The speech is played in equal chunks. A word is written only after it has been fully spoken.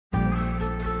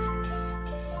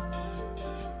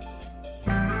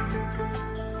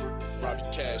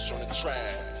Fresh on the track.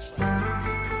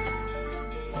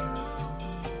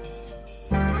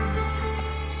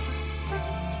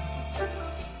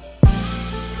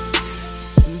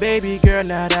 Baby girl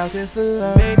not out there for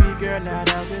love. Baby girl not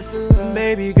out there for love.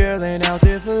 Baby girl ain't out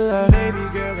there for love. Baby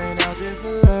girl ain't out there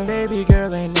for love. Baby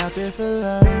girl ain't out there for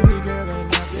love. Baby girl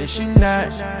ain't out there. She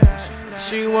not.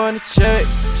 She wanna check.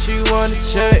 She wanna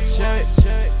check.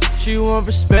 She want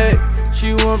respect.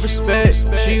 She want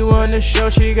respect. She wanna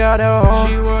show she got a home.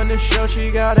 She wanna show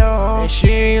she got a home. And she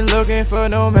ain't looking for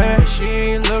no man. She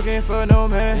ain't looking for no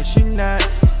man. She not.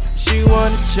 She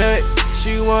wanna check.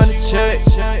 She wanna check.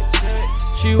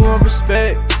 She want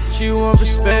respect, she want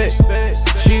respect.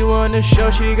 She wanna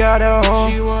show she got a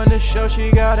home. She wanna show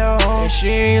she got a home. And she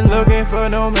ain't looking for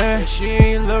no man. She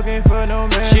ain't looking for no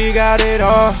man. She got it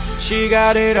all, she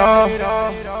got it all.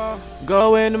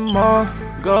 Go in the mall,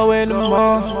 go in the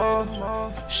mall.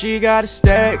 She got a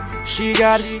stack, she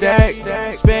got a stack.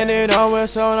 Spend it on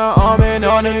what's on her arm and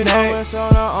on her neck. What's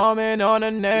on her arm and on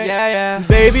her neck. Yeah, yeah.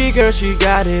 Baby girl, she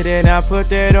got it and I put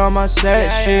that on my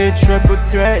set. She a triple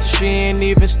threat, she ain't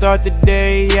even start the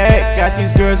day yet. Got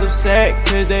these girls upset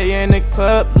cause they in the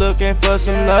club looking for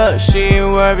some love. She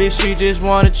ain't worried, she just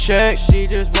wanna check. She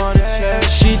just wanna check.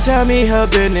 She tell me her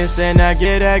business and I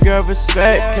get that girl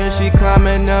respect. Cause she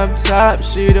climbing up top,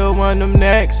 she the one them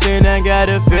next. And I got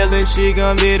a feeling she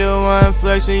gon' be the one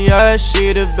flexing, yeah,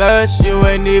 she the best. You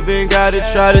ain't even gotta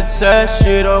try to test,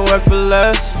 she don't work for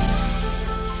less.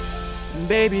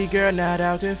 Baby girl not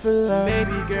out there for love.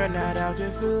 Baby girl not out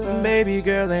there for love. Baby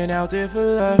girl ain't out there for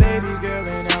love. Baby girl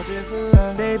ain't out there for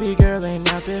love. Baby girl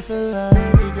ain't out there for love.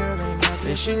 Baby girl ain't out there.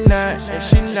 And she not, and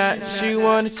she not. She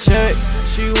wanna check,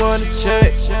 she wanna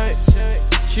check.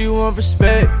 She want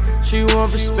respect, she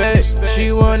want respect.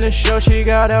 She wanna show she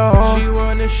got a home. She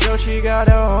wanna show she got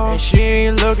a home. And she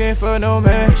ain't looking for no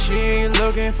man. She ain't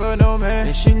looking for no man.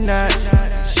 And she not.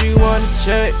 She wanna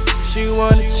check, she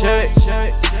wanna check.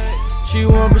 She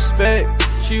want respect,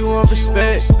 she want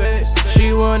respect.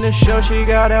 She wanna show she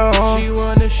got a home. She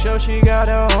wanna show she got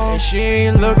a home. And she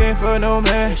ain't looking for no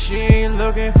man. She ain't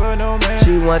looking for no man.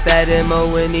 She want that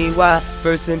M-O-N-E-Y.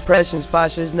 First impressions,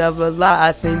 Pasha's never lie.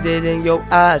 I seen it in your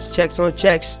eyes. Checks on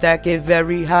checks, stack it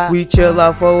very high. We chill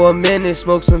out for a minute,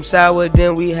 smoke some sour,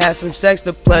 then we had some sex.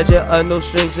 The pleasure of no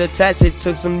strings attached. It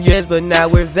took some years, but now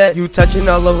we're vet. You touching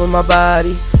all over my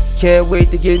body. Can't wait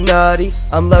to get naughty.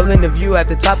 I'm loving the view at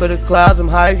the top of the clouds. I'm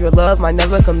high, your love might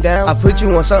never come down. I put you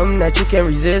on something that you can't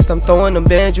resist. I'm throwing them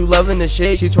bands, you loving the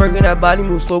shit. She's twerking that body,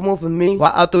 move slow mo for me,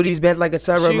 while I throw these bands like a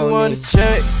ceremony. She wanna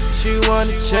check, she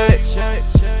wanna check.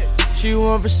 She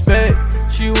want respect,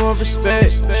 she want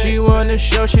respect. She wanna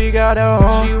show she got a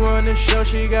home. She wanna show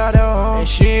she got a home. And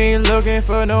she ain't looking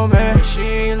for no man. She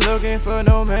ain't looking for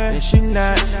no man. And she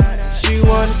not. She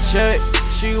wanna check,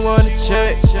 she wanna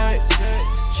check.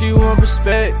 She want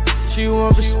respect, she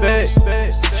want respect.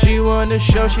 She wanna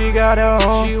show she got a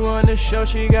home. She wanna show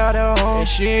she got a home. And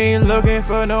she ain't looking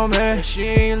for no man. She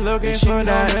ain't looking for no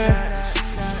man.